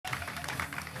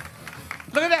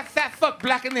Look at that fat fuck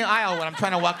blocking the aisle when I'm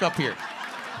trying to walk up here.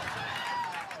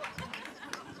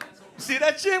 See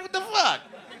that shit? What the fuck?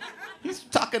 He's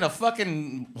talking to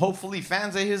fucking, hopefully,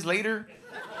 fans of his later.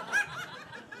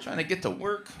 Trying to get to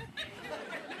work.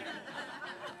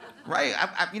 Right?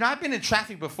 I've been in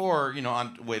traffic before,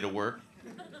 on the way to work.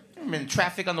 I'm in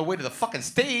traffic on the way to the fucking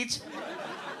stage.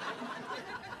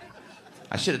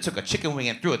 I should have took a chicken wing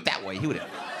and threw it that way. He would have.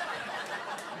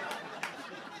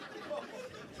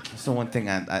 That's the one thing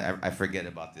I forget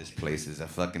about this place is that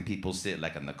fucking people sit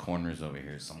like in the corners over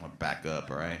here. Someone back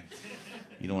up, all right?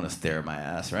 You don't want to stare at my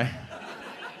ass, right?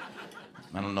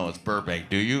 I don't know, it's Burbank,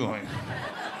 do you?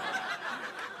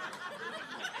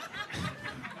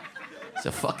 It's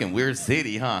a fucking weird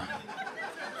city, huh?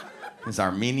 There's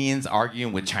Armenians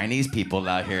arguing with Chinese people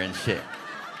out here and shit.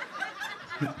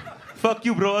 Fuck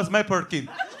you, bro, that's my parking.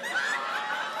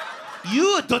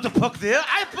 You don't park there,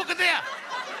 I park there.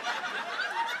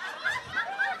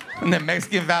 And the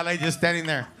Mexican valet just standing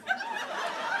there.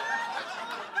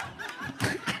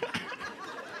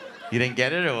 You didn't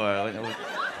get it or what?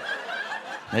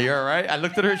 Are you all right? I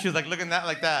looked at her, she was like looking at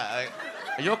like that. Like,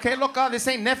 are you okay, loca? This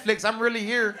ain't Netflix, I'm really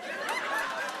here.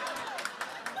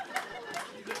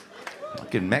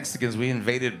 Fucking Mexicans, we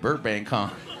invaded Burbank,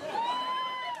 huh?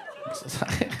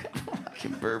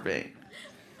 Fucking Burbank.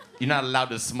 You're not allowed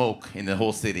to smoke in the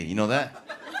whole city, you know that?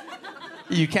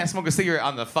 You can't smoke a cigarette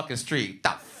on the fucking street. The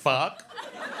fuck?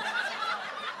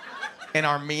 And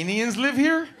Armenians live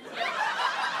here?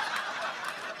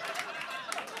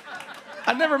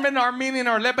 I've never met an Armenian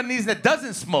or Lebanese that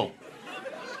doesn't smoke.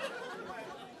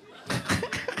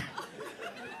 I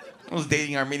was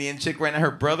dating an Armenian chick right now.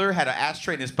 Her brother had an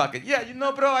ashtray in his pocket. Yeah,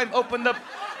 bro, I opened up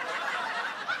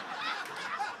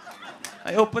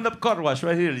car wash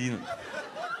right here.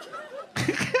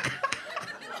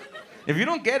 If you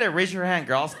don't get it, raise your hand,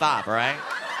 girl. I'll stop, all right?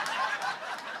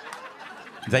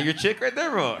 Is that your chick right there,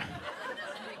 bro?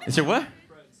 Is your what?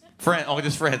 Friend. Oh,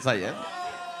 just friends, not yet.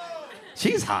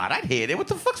 She's hot. I'd hit it. What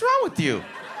the fuck's wrong with you?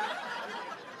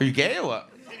 Are you gay or what?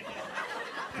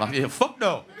 Fuck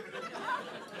no.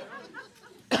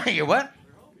 You're what?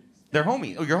 They're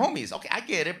homies. Oh, you're homies. Okay, I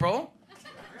get it, bro.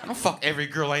 I don't fuck every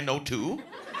girl I know, too.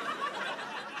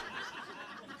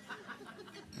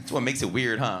 That's what makes it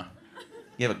weird, huh?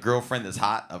 You have a girlfriend that's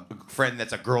hot, a friend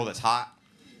that's a girl that's hot,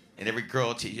 and every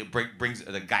girl brings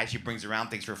the guy she brings around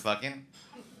thinks we're fucking.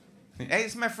 Hey,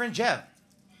 this is my friend Jeff.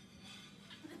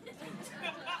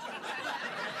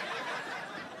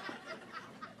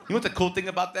 You know what the cool thing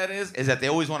about that is? Is that they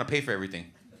always want to pay for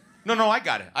everything. No, I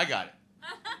got it.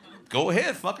 Go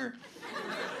ahead, fucker.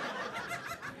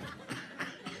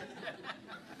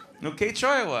 Okay,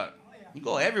 Troy, what? You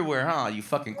go everywhere, huh? You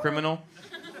fucking criminal.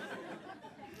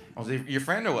 Was it your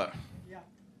friend or what? Yeah.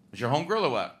 Was your homegirl or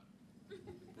what?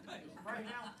 Right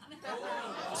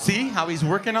now. See how he's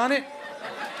working on it?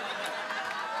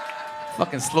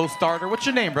 Fucking slow starter. What's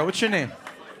your name, bro? What's your name?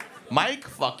 Mike?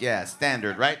 Fuck yeah,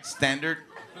 standard, right? Standard.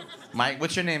 Mike,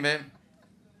 what's your name, babe?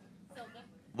 Solda.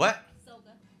 What?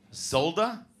 Solda.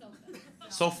 Solda?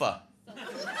 Sofa.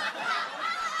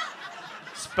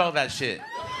 Spell that shit.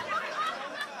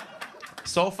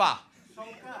 Sofa.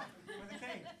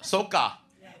 Soka.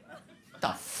 The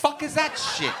fuck is that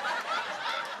shit?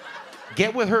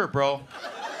 Get with her, bro.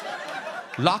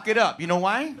 Lock it up. You know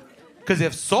why? Because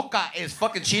if Soka is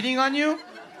fucking cheating on you,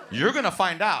 you're gonna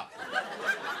find out.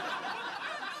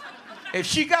 If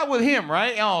she got with him,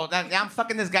 right? Oh, I'm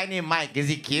fucking this guy named Mike. Is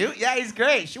he cute? Yeah, he's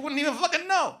great. She wouldn't even fucking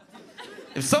know.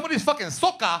 If somebody's fucking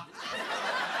Soka,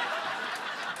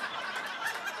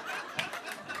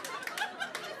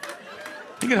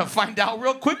 you're gonna find out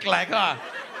real quick, like, huh?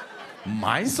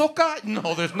 My Soka?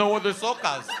 No, there's no other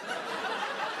Sokas.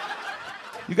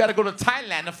 You gotta go to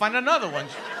Thailand to find another one.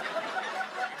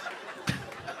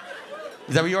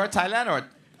 Is that where you are, Thailand,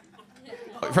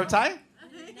 or from Thai?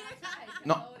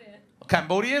 No.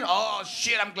 Cambodian? Oh,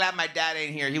 shit, I'm glad my dad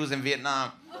ain't here. He was in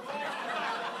Vietnam.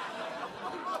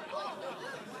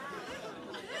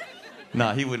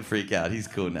 No, he wouldn't freak out. He's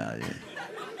cool now. Yeah.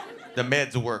 The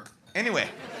meds work. Anyway.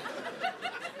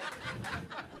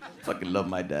 Fucking love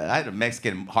my dad. I had a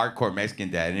hardcore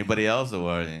Mexican dad. Anybody else?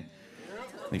 Or they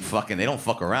don't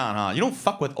fuck around, huh? You don't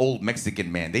fuck with old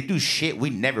Mexican men. They do shit we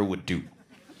never would do.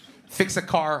 Fix a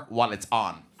car while it's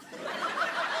on.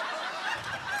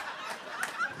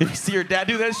 If you see your dad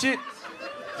do that shit,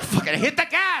 fucking hit the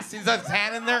gas. He's got his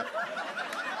hand in there.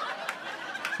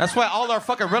 That's why all our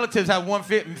fucking relatives have one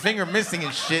finger missing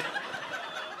and shit.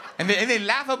 And they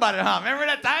laugh about it, huh? Remember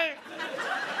that time?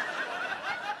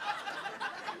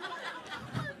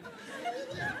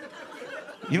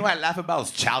 You know what I laugh about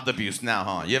is child abuse now,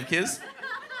 huh? You have kids?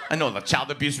 I know the child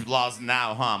abuse laws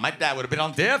now, huh? My dad would have been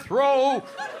on death row.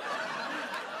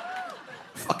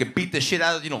 Fucking beat the shit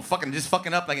out of, fucking just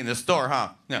fucking up like in the store, huh?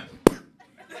 Yeah.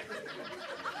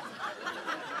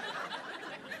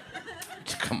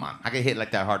 Come on, I get hit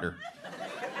like that harder.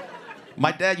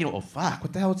 My dad, oh fuck,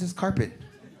 what the hell is this carpet?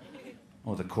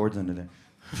 Oh, the cord's under there.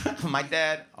 My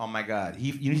dad, oh my God,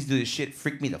 he used to do this shit,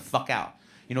 freak me the fuck out.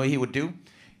 You know what he would do?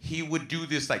 He would do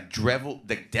this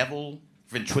the devil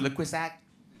ventriloquist act.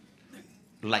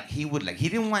 He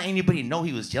didn't want anybody to know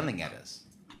he was yelling at us.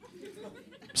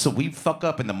 So we fuck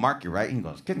up in the market, right? And he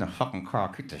goes, get in the fucking car, I'll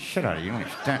kick the shit out of you,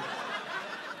 understand?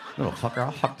 Little fucker,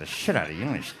 I'll fuck the shit out of you,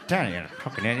 understand? You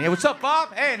fucking idiot. Hey, what's up,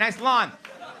 Bob? Hey, nice lawn.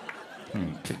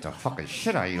 Kick the fucking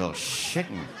shit out of you, little shit.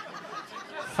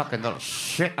 Fucking little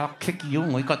shit, I'll kick you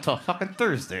when we got till fucking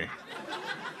Thursday.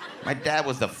 My dad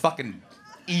was the fucking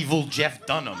evil Jeff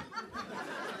Dunham.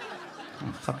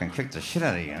 I'll fucking kick the shit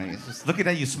out of you. Just looking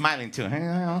at you smiling too. Hey,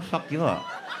 I'll fuck you up.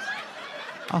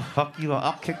 I'll fuck you up.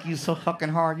 I'll kick you so fucking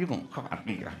hard, you're gonna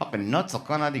your fucking nuts will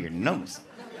come out of your nose.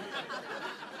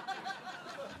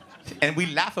 And we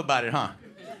laugh about it, huh?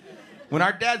 When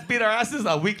our dads beat our asses,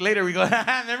 a week later we go,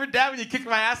 remember Dad when you kicked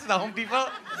my ass at the Home Depot?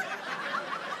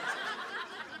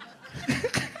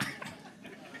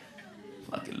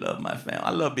 Fucking love my family.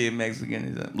 I love being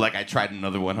Mexican. Like I tried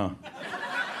another one, huh?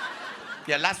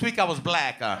 Yeah, last week I was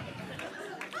black.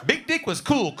 Big dick was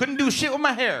cool. Couldn't do shit with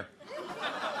my hair.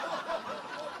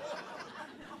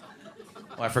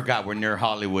 Oh, I forgot we're near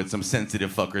Hollywood. Some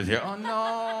sensitive fuckers here. Oh,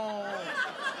 no.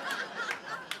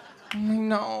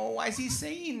 No, why is he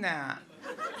saying that?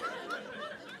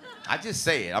 I just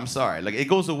say it. I'm sorry. Like, it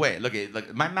goes away. Look,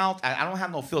 my mouth, I don't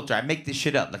have no filter. I make this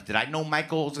shit up. Like, did I know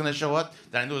Michael was going to show up?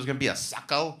 Did I know there was going to be a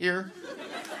Saco here?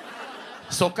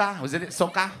 Soca? Was it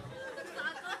Soca?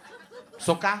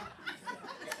 Soca?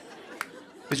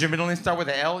 Does your middle name start with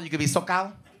an L? You could be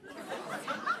Socal?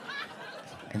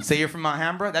 And say you're from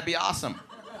Alhambra? That'd be awesome.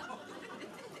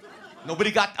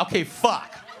 Nobody got... Okay,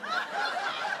 fuck.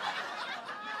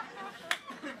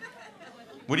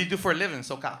 What do you do for a living,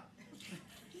 Socal?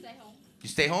 Stay home. You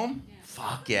stay home? Yeah.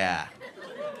 Fuck yeah.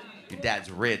 Your dad's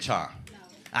rich, huh? No.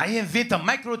 I invent a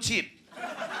microchip.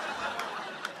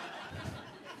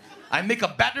 I make a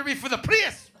battery for the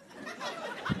Prius.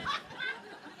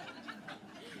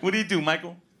 What do you do,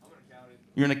 Michael? I'm an accountant.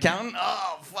 You're an accountant?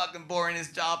 Oh, fucking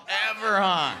boringest job ever,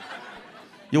 huh?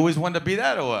 You always wanted to be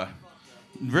that, or what?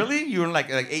 Really? You were like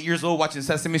 8 years old watching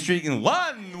Sesame Street and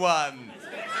one.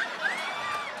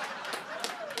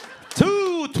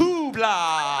 Two,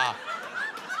 blah.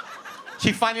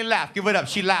 She finally laughed. Give it up.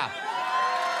 She laughed.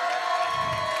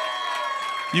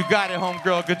 You got it,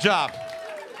 homegirl. Good job.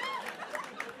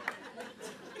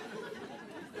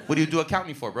 What do you do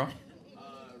accounting for, bro?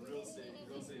 Real estate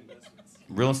investments.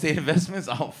 Real estate investments?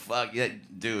 Oh, fuck. Yeah,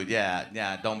 dude,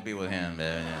 yeah. Don't be with him,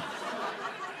 man. Yeah.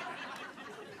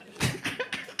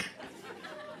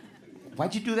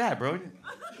 Why'd you do that, bro?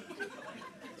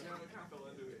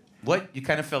 What? You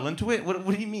kind of fell into it? What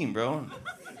do you mean, bro? I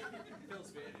failed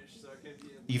Spanish, so I can't be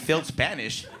in. You failed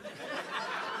Spanish?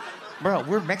 Bro,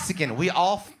 we're Mexican. We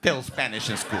all failed Spanish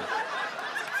in school.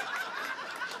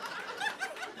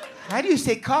 How do you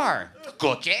say car?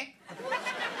 Coche?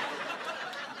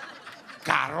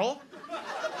 Carro?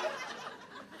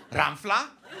 Ramfla?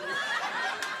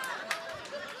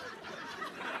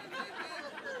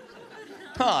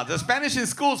 Huh, the Spanish in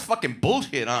school is fucking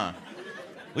bullshit, huh?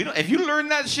 If you learn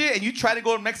that shit and you try to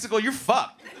go to Mexico, you're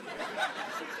fucked.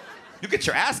 You get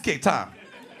your ass kicked, huh?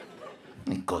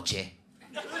 Coche.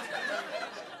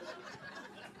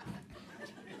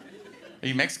 Are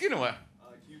you Mexican or what?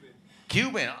 Cuban.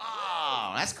 Cuban.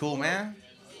 Oh, that's cool, man.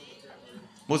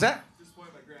 What was that?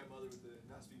 Disappointed my grandmother with the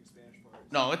not speaking Spanish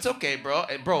part. No, it's okay, bro.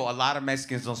 Bro, a lot of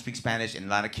Mexicans don't speak Spanish and a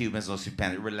lot of Cubans don't speak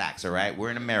Spanish. Relax, all right?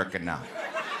 We're in America now.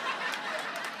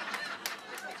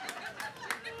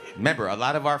 Remember, a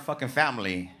lot of our fucking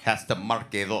family has to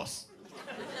marque dos.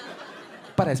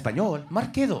 Para español,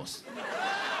 marque dos.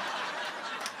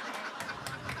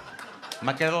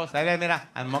 Marque dos. Ahí, mira,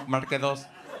 marque dos.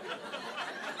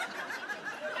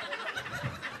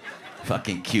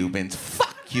 Fucking Cubans.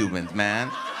 Fuck Cubans,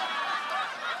 man.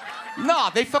 No,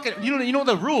 they fucking... You know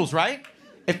the rules, right?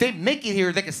 If they make it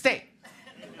here, they can stay.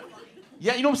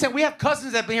 Yeah, you know what I'm saying? We have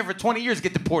cousins that have been here for 20 years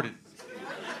get deported.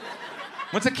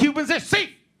 Once the Cubans there,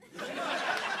 safe.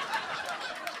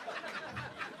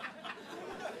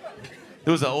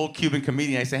 There was an old Cuban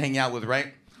comedian I used to hang out with,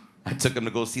 right? I took him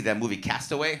to go see that movie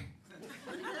Castaway.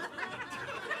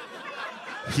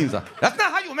 He was like, that's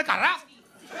not how you make a rap.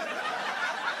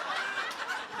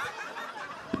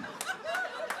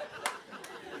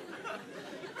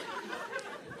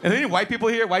 Are there any white people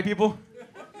here? White people?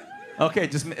 Okay,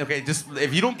 just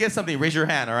if you don't get something, raise your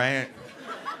hand, all right?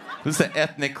 This is an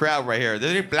ethnic crowd right here. Are there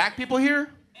any black people here?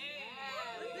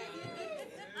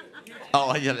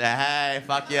 Oh, yeah, hey,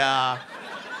 fuck yeah.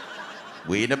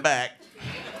 We in the back.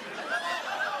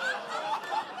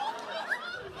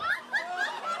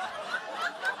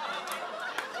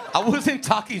 I wasn't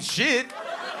talking shit.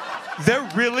 They're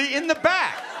really in the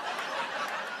back.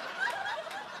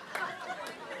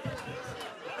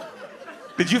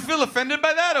 Did you feel offended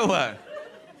by that or what?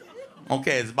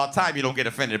 Okay, it's about time you don't get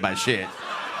offended by shit.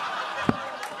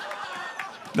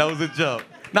 That was a joke.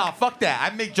 Nah, fuck that.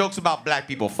 I make jokes about black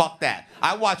people. Fuck that.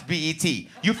 I watch BET.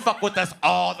 You fuck with us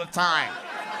all the time.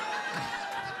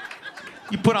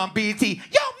 You put on BET. Yo,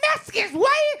 Mexicans,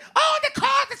 why all the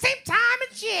cars at the same time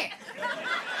and shit?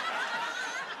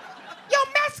 Yo,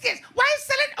 Mexicans, why you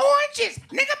selling oranges?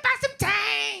 Nigga, buy some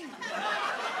Tang.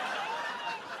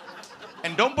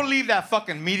 And don't believe that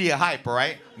fucking media hype, all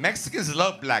right? Mexicans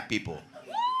love black people.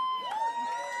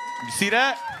 You see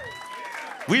that?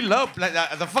 We love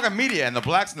black, the fucking media, and the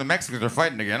blacks and the Mexicans are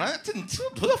fighting again.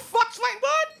 Who the fuck's like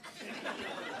what?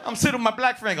 I'm sitting with my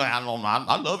black friend going, I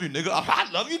love you, nigga. I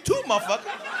love you too,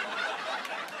 motherfucker.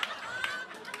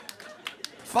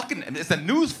 Fucking, it's the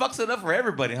news fucks it up for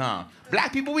everybody, huh?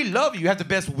 Black people, we love you. You have the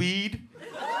best weed.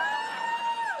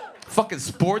 Fucking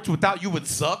sports, without you would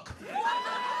suck.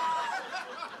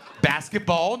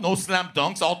 Basketball, no slam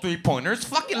dunks, all 3-pointers.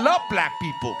 Fucking love black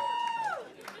people.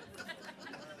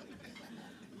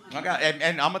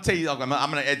 And I'm gonna tell you, I'm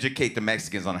gonna educate the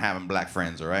Mexicans on having black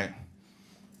friends, all right?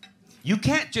 You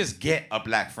can't just get a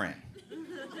black friend.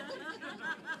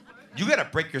 You gotta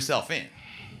break yourself in.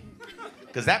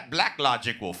 Because that black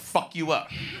logic will fuck you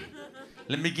up.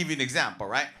 Let me give you an example,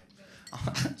 right?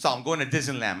 So I'm going to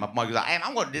Disneyland. My mother's like, hey,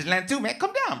 I'm going to Disneyland too, man.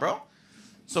 Come down, bro.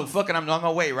 So fucking I'm on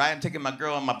my way, right? I'm taking my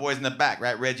girl and my boys in the back,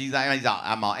 right? Reggie's out.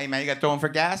 I'm all, hey, man, you got to throw in for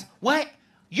gas? What?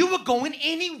 You were going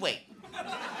anyway.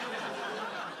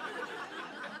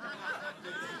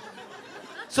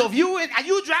 So if you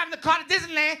driving the car to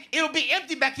Disneyland, it'll be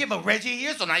empty back here, but Reggie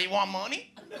here, so now you want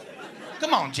money?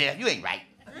 Come on, Jeff, you ain't right.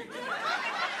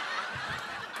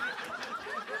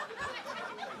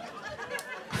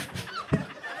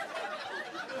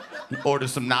 Order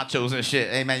some nachos and shit.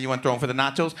 Hey, man, you want to throw them for the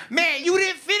nachos? Man, you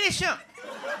didn't finish them.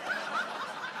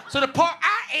 So the part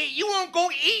I ate, you weren't going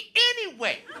to eat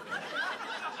anyway.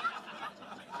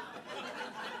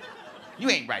 You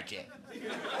ain't right, Jeff.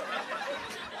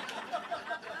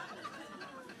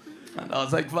 I know,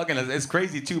 it's like fucking, it's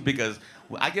crazy too because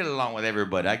I get along with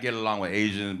everybody. I get along with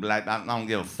Asians, black, I don't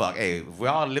give a fuck. Hey, if we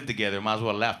all live together, might as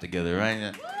well laugh together,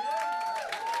 right?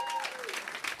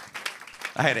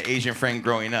 I had an Asian friend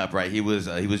growing up, right? He was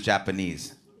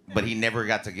Japanese, but he never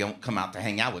got to come out to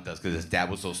hang out with us because his dad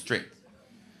was so strict.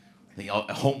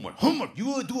 Homework, you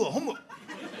will do a homework.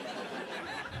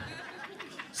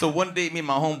 So one day, me and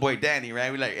my homeboy Danny,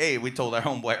 right? We like, hey, we told our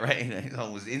homeboy, right?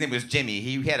 His name was Jimmy.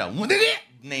 He had a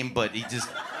name, but he just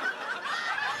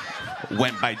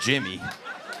went by Jimmy.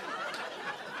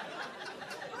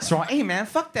 So, hey man,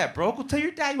 fuck that, bro. Go tell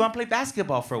your dad you want to play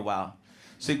basketball for a while.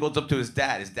 So he goes up to his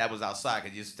dad. His dad was outside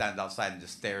because he just stands outside and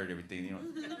just stare at everything, you know.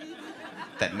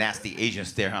 That nasty Asian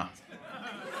stare, huh?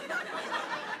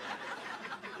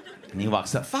 And he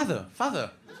walks up, Father.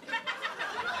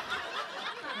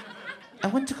 I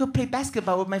went to go play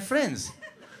basketball with my friends.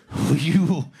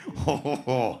 You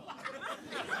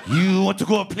want to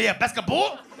go play a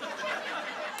basketball?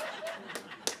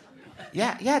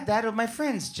 Yeah, Dad, with my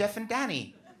friends, Jeff and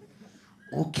Danny.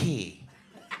 Okay.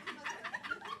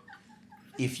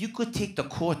 If you could take the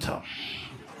quarter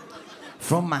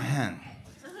from my hand,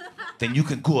 then you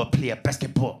can go and play a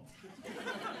basketball.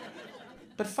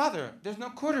 But Father, there's no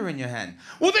quarter in your hand.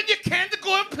 Well, then you can't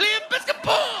go and play a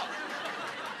basketball.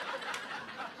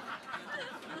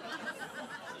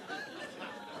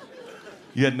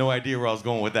 You had no idea where I was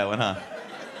going with that one, huh?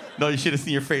 No, you should have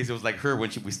seen your face. It was like her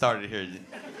when we started here.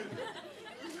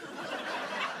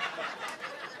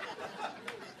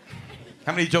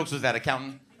 How many jokes was that,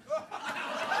 accountant?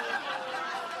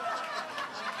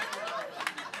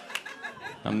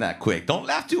 I'm that quick. Don't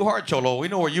laugh too hard, Cholo. We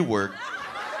know where you work.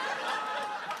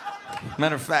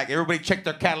 Matter of fact, everybody check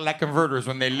their Cadillac converters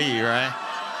when they leave, right?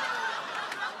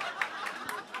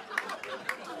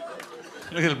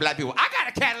 Look at the black people. I got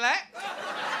a Cadillac.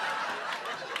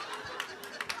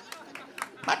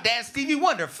 My dad's Stevie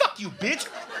Wonder. Fuck you, bitch.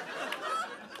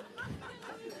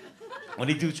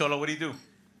 What'd he do, Cholo? What'd he do?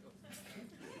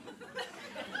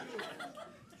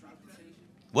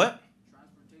 What?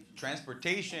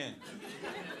 Transportation.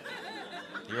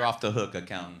 You're off the hook,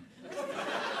 accountant.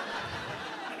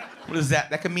 What is that?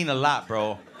 That could mean a lot,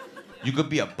 bro. You could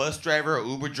be a bus driver, a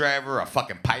Uber driver, a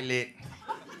fucking pilot.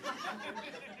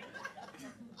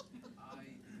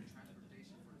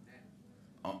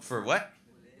 For what?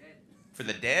 For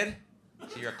the dead?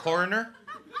 So you're a coroner?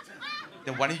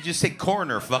 Then why didn't you just say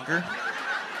coroner, fucker?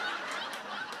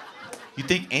 You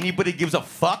think anybody gives a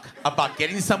fuck about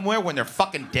getting somewhere when they're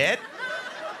fucking dead?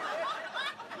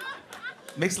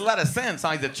 Makes a lot of sense,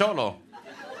 huh? He's a cholo.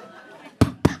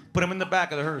 Put him in the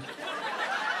back of the hearse.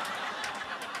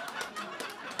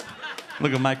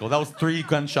 Look at Michael. That was 3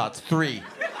 gunshots. 3.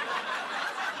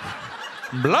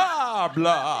 Blah,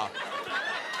 blah.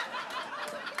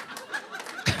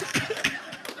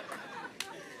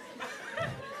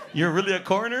 You're really a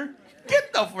coroner?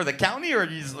 Get the for the county, or are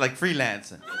you just like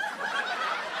freelancing?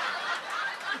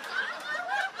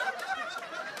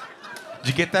 Did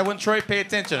you get that one, Troy? Pay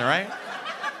attention, all right?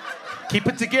 Keep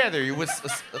it together. You was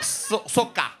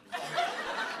Soka.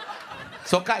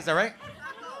 Soka, is that right?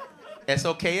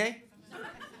 S-O-K-A?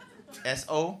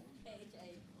 S-O-K-K?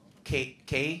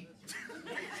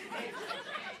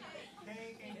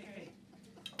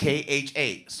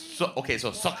 K-H-A. So, okay,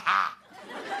 so Soka.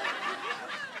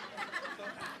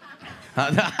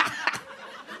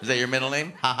 Is that your middle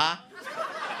name? Haha.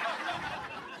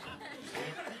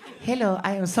 Hello,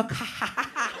 I am Soka.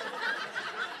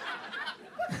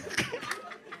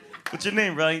 What's your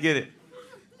name, bro? I didn't get it.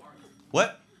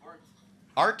 What?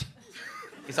 Art?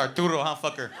 It's Arturo, huh,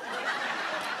 fucker?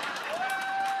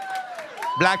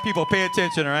 Black people, pay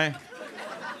attention, all right?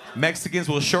 Mexicans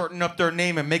will shorten up their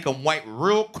name and make them white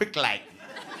real quick like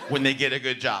when they get a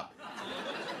good job.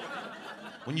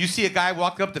 When you see a guy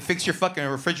walk up to fix your fucking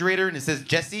refrigerator and it says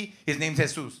Jesse, his name's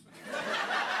Jesus.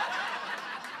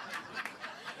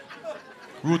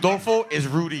 Rudolfo is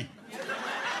Rudy.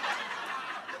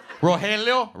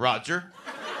 Rogelio, Roger.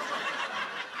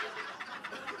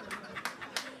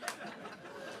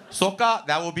 Soka,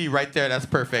 that will be right there. That's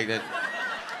perfect.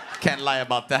 Can't lie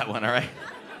about that one, all right?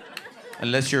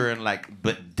 Unless you're in like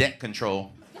debt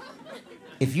control.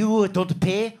 If you don't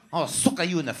pay, I'll soka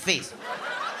you in the face.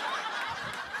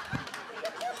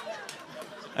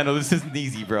 I know this isn't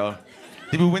easy, bro.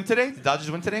 Did we win today? Did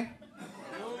Dodgers win today?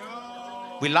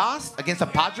 We lost against the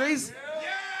Padres?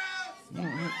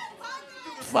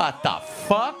 What the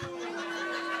fuck?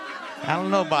 I don't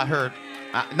know about her.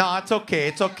 No, it's okay.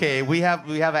 It's okay. We have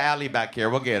an alley back here.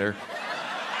 We'll get her.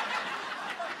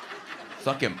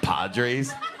 Fucking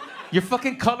Padres. Your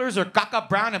fucking colors are caca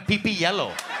brown and pee-pee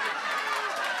yellow.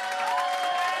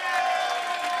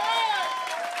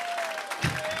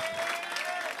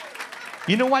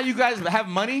 You know why you guys have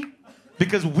money?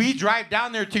 Because we drive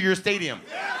down there to your stadium.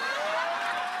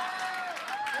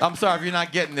 I'm sorry if you're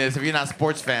not getting this, if you're not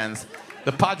sports fans.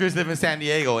 The Padres live in San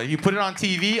Diego. If you put it on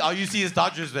TV, all you see is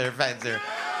Dodgers there, fans there.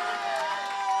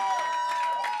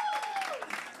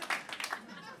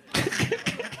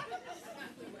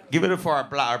 Give it up for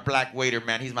our black waiter,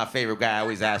 man. He's my favorite guy. I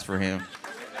always ask for him.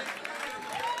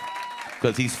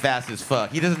 Because he's fast as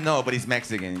fuck. He doesn't know, but he's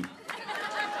Mexican.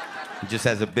 He just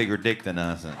has a bigger dick than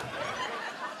us.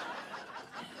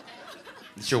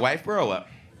 It's your wife, bro, or what?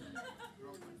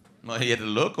 Well, he had to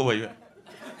look or what?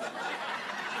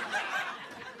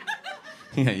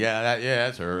 Yeah,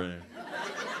 that's her.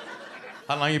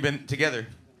 How long you been together?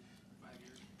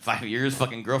 5 years?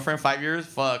 Fucking girlfriend, 5 years?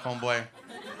 Fuck, homeboy.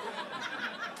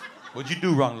 What'd you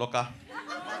do wrong, loca?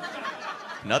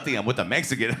 Nothing, I'm with a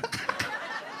Mexican.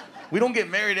 We don't get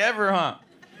married ever, huh?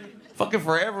 Fucking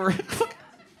forever.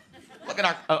 Fucking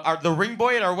the ring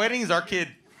boy at our wedding is our kid.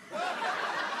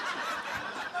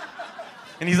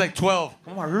 And he's like 12.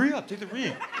 Come on, hurry up, take the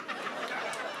ring.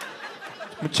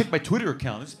 I'm gonna check my Twitter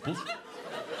account. This is bullshit.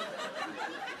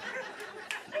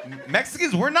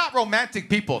 Mexicans, we're not romantic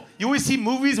people. You always see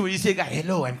movies where you see a guy,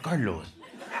 hello, I'm Carlos.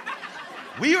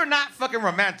 We are not fucking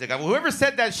romantic. Whoever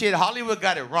said that shit, Hollywood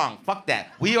got it wrong. Fuck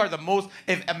that. We are the most,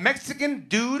 if a Mexican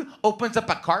dude opens up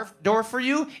a car door for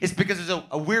you, it's because there's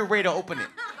a weird way to open it.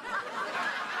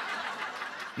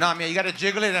 Nah, man, you gotta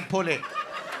jiggle it and pull it.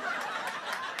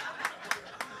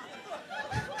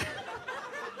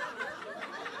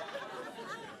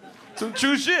 Some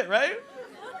true shit, right?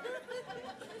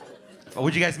 Oh,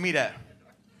 where'd you guys meet at?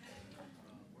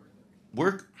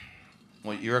 Work?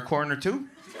 Well, you're a coroner too?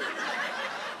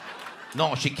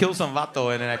 No, she killed some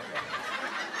vato and then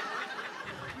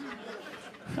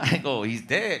I go, he's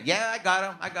dead. Yeah, I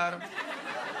got him.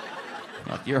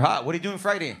 Like, you're hot. What are you doing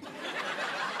Friday?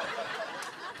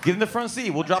 Get in the front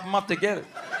seat. We'll drop him off together.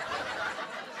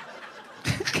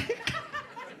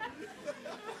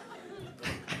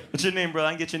 What's your name, bro? I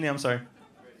didn't get your name. I'm sorry.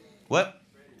 What?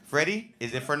 Freddie?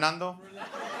 Is it Fernando?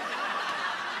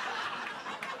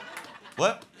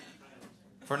 What?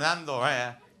 Fernando, right?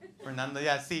 Yeah. Fernando,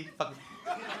 yeah, see? Fuck.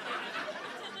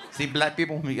 See, black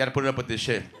people, we gotta put it up with this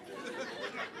shit.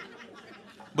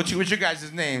 What's your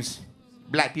guys' names?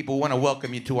 Black people want to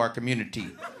welcome you to our community.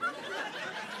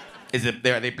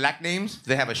 Are they black names? Do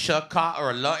they have a sh, ka,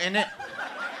 or a la in it?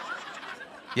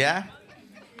 Yeah?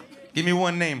 Give me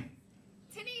one name.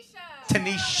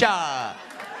 Tanisha.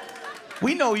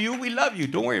 We know you. We love you.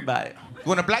 Don't worry about it. You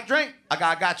want a black drink? I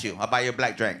got you. I'll buy you a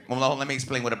black drink. Well, let me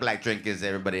explain what a black drink is to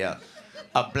everybody else.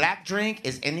 A black drink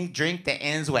is any drink that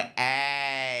ends with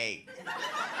A.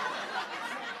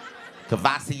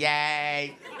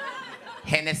 Cavassier,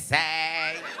 Hennessy,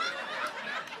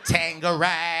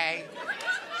 Tanqueray,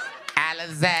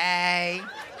 Alizé,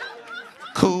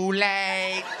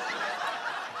 Kool-Aid.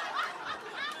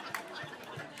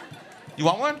 You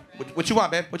want one? What you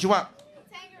want, babe? What you want?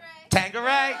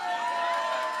 Tanqueray.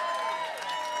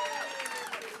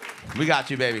 We got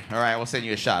you, baby. All right, we'll send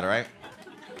you a shot, all right?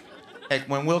 Hey,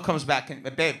 when Will comes back,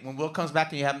 babe, when Will comes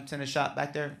back, can you have him send a shot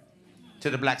back there? To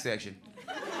the black section.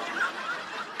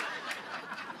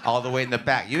 All the way in the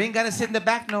back. You ain't gotta sit in the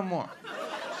back no more.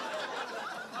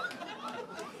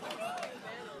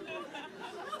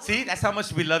 See, that's how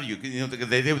much we love you. You know,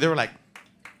 they were like,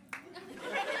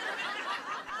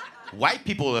 white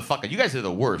people are fucking, you guys are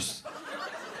the worst.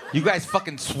 You guys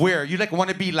fucking swear. You like want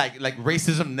to be like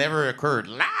racism never occurred.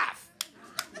 Laugh.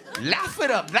 Laugh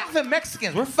it up. Laugh at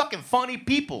Mexicans. We're fucking funny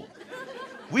people.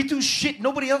 We do shit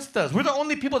nobody else does. We're the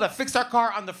only people that fix our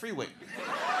car on the freeway.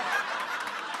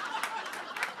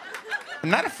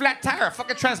 Not a flat tire, a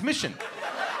fucking transmission.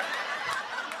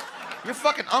 Your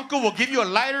fucking uncle will give you a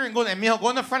lighter and go in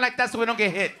the front like that so we don't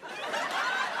get hit.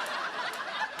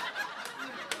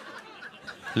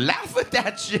 Laugh at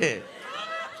that shit.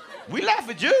 We laugh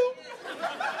at you.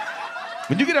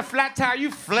 When you get a flat tire,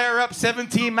 you flare up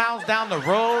 17 miles down the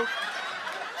road.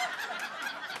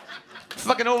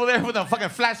 Fucking over there with a fucking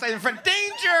flashlight in front.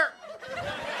 Danger!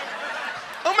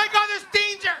 Oh my God, there's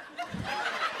danger!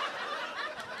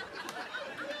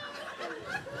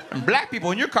 And black people,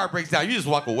 when your car breaks down, you just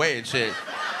walk away and shit.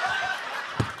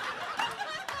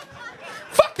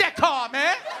 Fuck that car,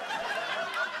 man!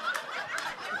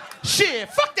 Shit,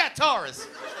 fuck that Taurus!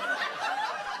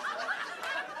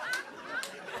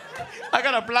 I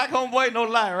got a black homeboy, no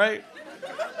lie, right?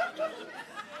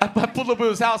 I pulled up at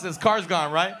his house, his car's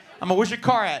gone, right? I'm like, where's your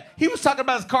car at? He was talking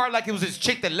about his car like it was his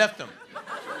chick that left him.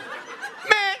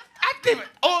 Man, I gave it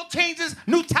oil changes,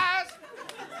 new tires.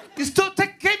 You still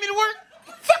take me to work?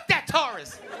 Fuck that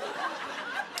Taurus.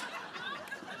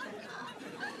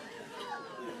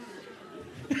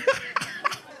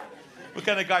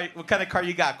 What kind of car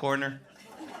you got, Corner?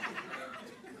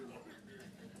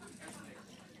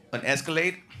 An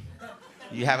Escalade?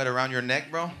 You have it around your neck,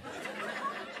 bro?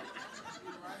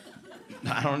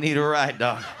 I don't need a ride,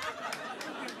 dog.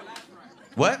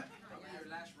 What?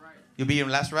 You'll be your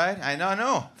last ride? I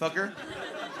know, fucker.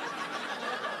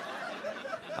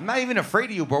 I'm not even afraid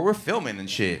of you, bro. We're filming and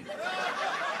shit.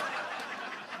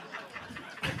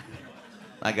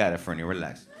 I got it, Fernie.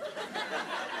 Relax.